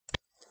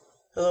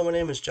Hello, my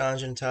name is John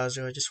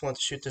Gentazo. I just want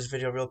to shoot this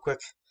video real quick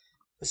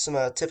with some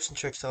tips and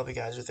tricks to help you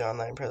guys with your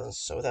online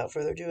presence. So without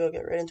further ado, I'll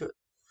get right into it.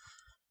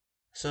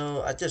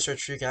 So I did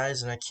search for you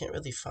guys and I can't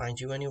really find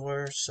you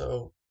anywhere.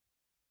 So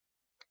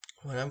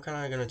what I'm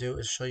kind of going to do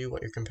is show you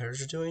what your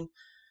competitors are doing.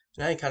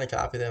 And I can kind of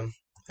copy them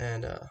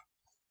and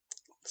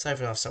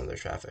siphon off some of their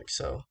traffic.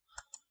 So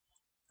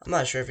I'm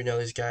not sure if you know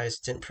these guys,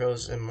 Tint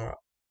Pros and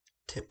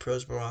Tint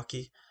Pros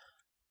Meraki.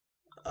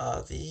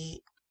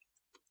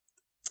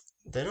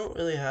 They don't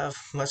really have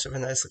much of a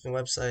nice looking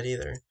website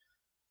either.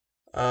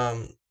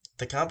 Um,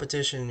 the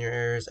competition in your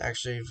area is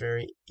actually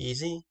very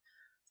easy,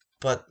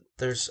 but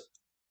these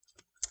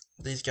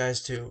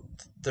guys too.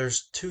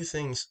 There's three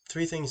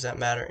things that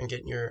matter in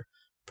getting your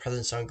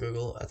presence on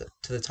Google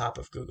to the top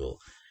of Google,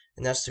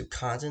 and that's through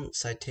content,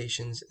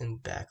 citations,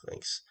 and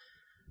backlinks.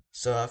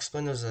 So I'll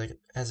explain those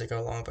as I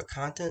go along. But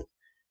content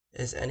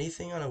is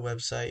anything on a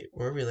website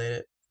or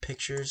related,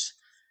 pictures,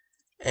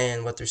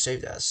 and what they're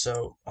saved as.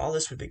 So all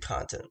this would be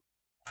content.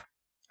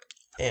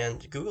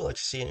 And Google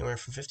likes to see anywhere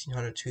from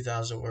 1,500 to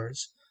 2,000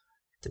 words,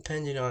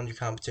 depending on your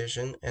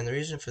competition. And the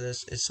reason for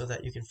this is so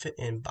that you can fit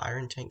in buyer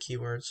intent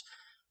keywords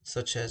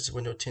such as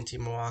window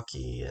tinting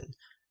Milwaukee and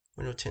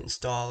window tint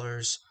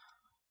installers,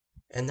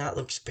 and not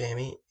look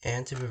spammy,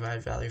 and to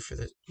provide value for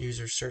the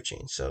user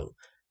searching. So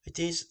like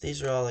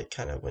these are all like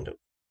kind of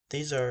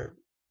these are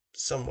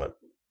somewhat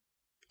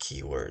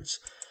keywords.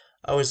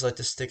 I always like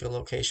to stick a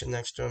location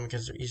next to them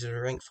because they're easier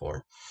to rank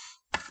for.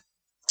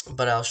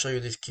 But I'll show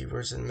you these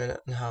keywords in a minute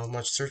and how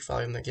much search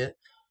volume they get.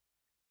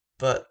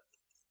 But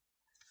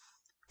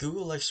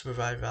Google likes to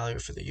provide value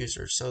for the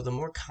user. So the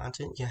more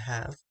content you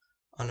have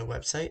on a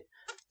website,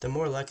 the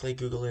more likely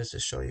Google is to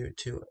show you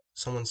to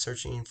someone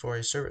searching for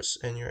a service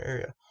in your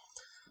area.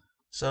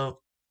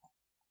 So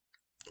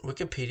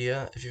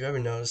Wikipedia, if you've ever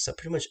noticed that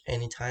pretty much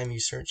any time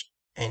you search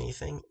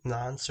anything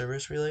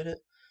non-service related,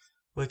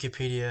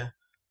 Wikipedia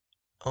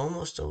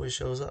almost always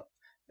shows up.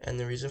 And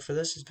the reason for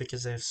this is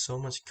because they have so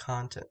much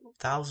content,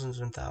 thousands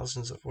and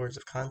thousands of words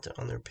of content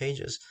on their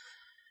pages,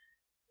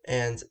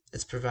 and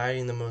it's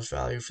providing the most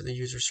value for the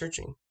user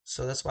searching.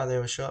 So that's why they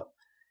always show up.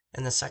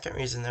 And the second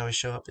reason they always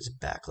show up is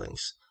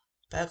backlinks.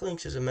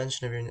 Backlinks is a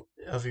mention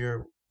of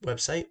your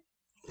website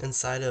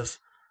inside of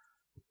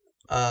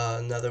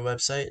another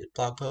website,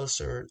 blog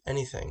post, or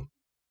anything.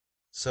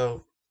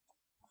 So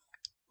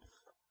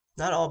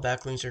not all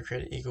backlinks are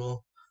created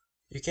equal.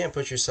 You can't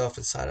put yourself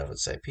inside of,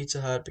 let's say,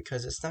 Pizza Hut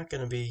because it's not going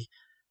to be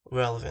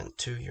relevant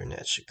to your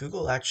niche.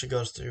 Google actually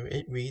goes through,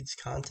 it reads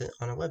content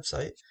on a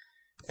website,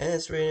 and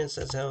it's reading, it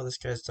says, oh, this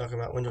guy's talking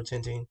about window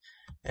tinting,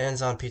 and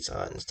it's on Pizza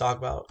Hut, and it's talking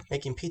about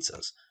making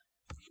pizzas.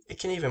 It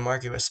can even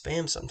mark you as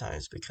spam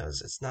sometimes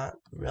because it's not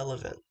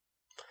relevant.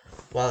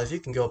 While if you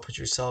can go put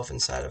yourself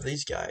inside of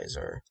these guys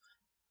or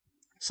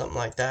something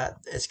like that,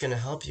 it's going to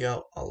help you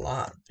out a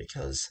lot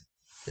because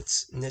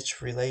it's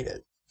niche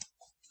related.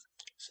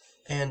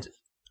 And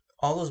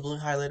all those blue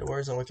highlighted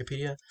words on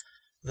Wikipedia,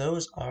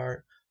 those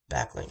are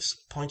backlinks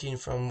pointing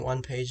from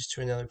one page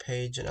to another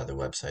page and other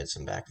websites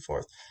and back and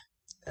forth.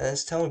 And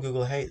it's telling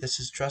Google, hey, this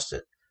is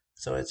trusted.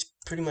 So it's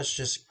pretty much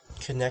just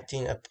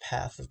connecting a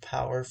path of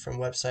power from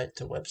website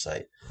to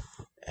website.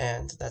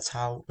 And that's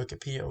how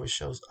Wikipedia always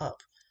shows up.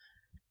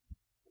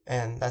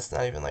 And that's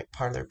not even like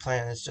part of their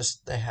plan. It's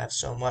just they have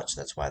so much.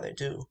 That's why they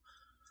do.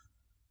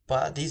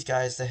 But these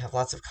guys, they have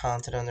lots of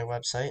content on their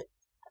website,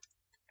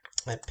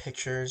 like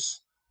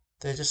pictures.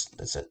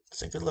 It's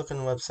a good looking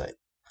website.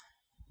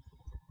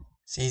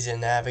 It's easy to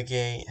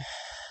navigate.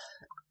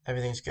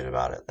 Everything's good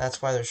about it.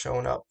 That's why they're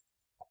showing up.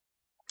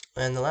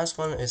 And the last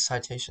one is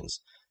citations.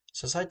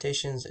 So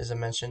citations is a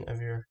mention of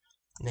your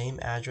name,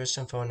 address,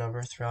 and phone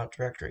number throughout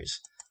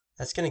directories.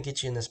 That's going to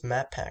get you in this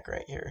map pack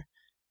right here.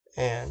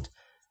 And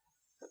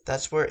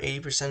that's where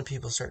 80% of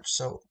people search.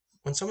 So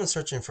when someone's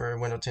searching for a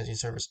window tinting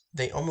service,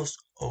 they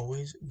almost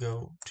always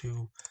go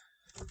to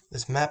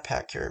this map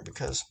pack here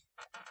because,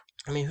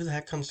 I mean, who the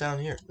heck comes down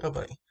here?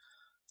 Nobody.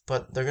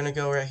 But they're going to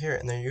go right here,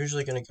 and they're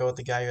usually going to go with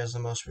the guy who has the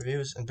most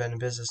reviews and been in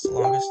business the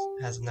longest,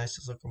 has the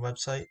nicest looking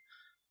website,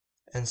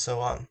 and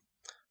so on.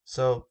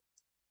 So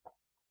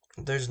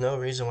there's no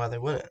reason why they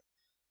wouldn't.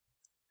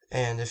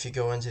 And if you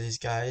go into these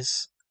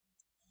guys,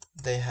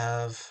 they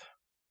have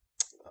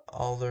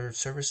all their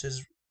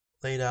services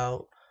laid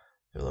out,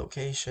 their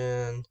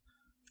location,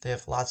 they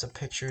have lots of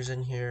pictures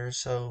in here,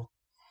 so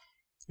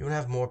you would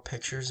have more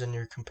pictures than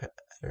your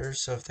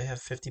competitors. So if they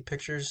have 50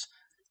 pictures,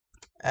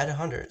 add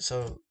 100.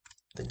 So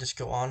they just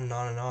go on and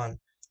on and on.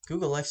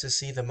 Google likes to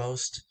see the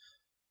most,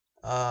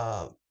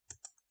 let's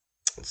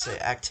say,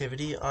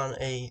 activity on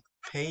a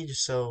page.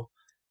 So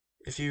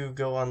if you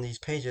go on these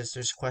pages,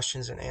 there's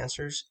questions and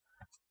answers.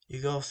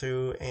 You go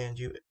through and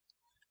you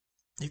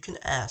can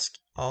ask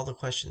all the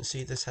questions.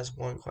 See, this has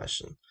one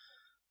question.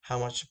 How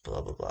much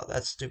blah blah blah.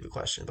 That's a stupid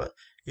question, but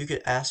you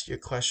could ask your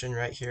question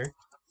right here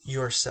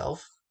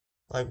yourself,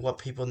 like what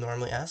people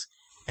normally ask,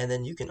 and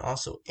then you can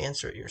also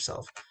answer it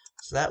yourself.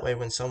 So that way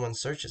when someone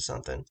searches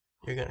something,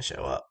 you're going to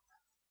show up.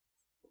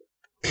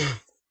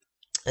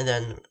 And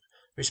then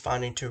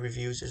responding to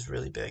reviews is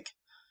really big.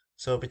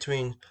 So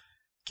between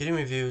getting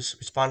reviews,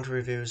 responding to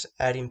reviews,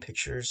 adding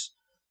pictures.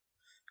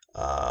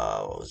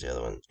 What was the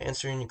other one?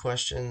 Answering your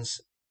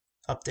questions,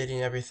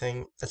 updating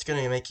everything. That's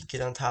going to make you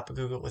get on top of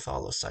Google with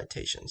all those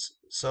citations.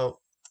 So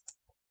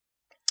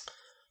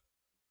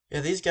yeah,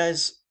 these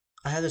guys,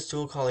 I have this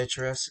tool called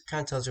HRS. It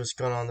kind of tells you what's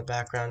going on in the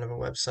background of a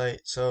website.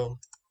 So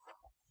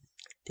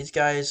these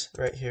guys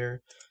right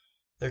here,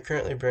 they're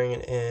currently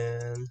bringing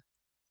in,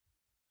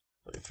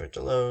 waiting for it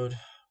to load.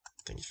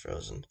 I think it's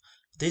frozen.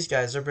 These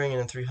guys, they're bringing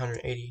in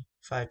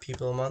 385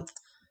 people a month.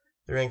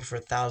 They're ranking for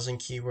 1,000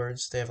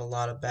 keywords. They have a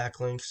lot of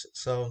backlinks.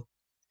 So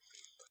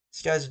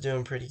these guys are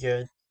doing pretty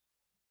good.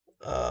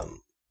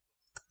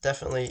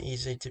 Definitely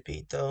easy to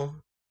beat though.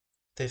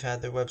 They've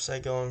had their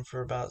website going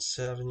for about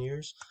 7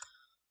 years.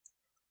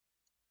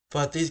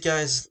 But these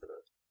guys,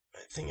 I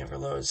think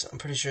Everloads, I'm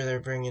pretty sure they're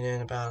bringing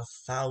in about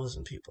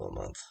 1,000 people a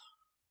month.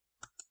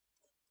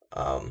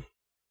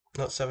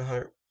 Not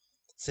 700.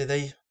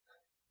 See,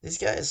 these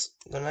guys,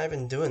 they're not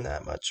even doing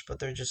that much, but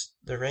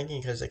they're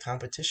ranking because the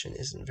competition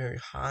isn't very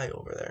high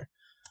over there.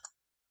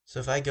 So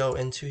if I go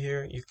into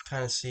here, you can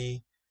kind of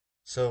see.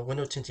 So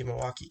window tinting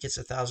Milwaukee gets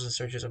 1,000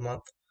 searches a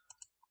month.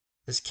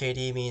 This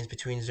KD means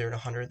between 0 to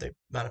 100, the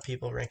amount of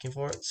people ranking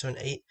for it. So an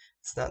 8,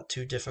 it's not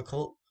too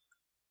difficult.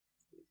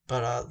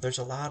 But there's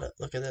a lot of,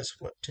 look at this,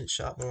 what Tint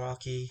Shop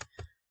Milwaukee,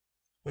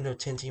 Window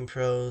Tinting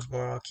Pros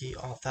Milwaukee,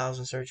 all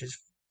 1,000 searches,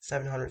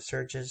 700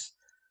 searches,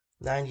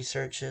 90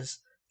 searches.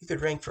 You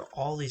could rank for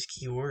all these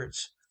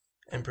keywords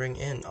and bring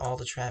in all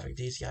the traffic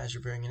these guys are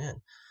bringing in.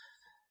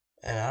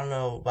 And I don't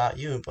know about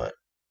you, but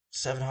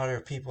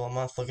 700 people a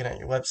month looking at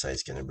your website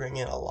is going to bring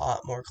in a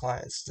lot more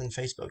clients than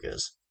Facebook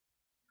is.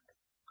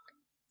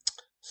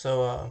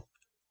 So,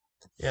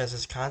 yeah,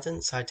 this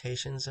content,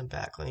 citations, and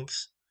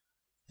backlinks.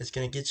 It's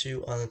going to get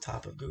you on the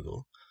top of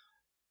Google.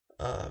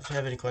 If you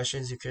have any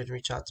questions, you could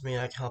reach out to me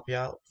and I can help you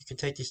out. You can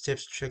take these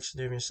tips and tricks and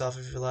do them yourself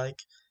if you like.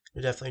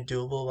 They're definitely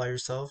doable by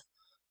yourself.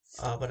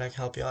 But I can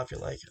help you out if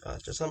you like.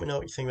 Just let me know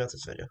what you think about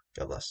this video.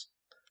 God bless.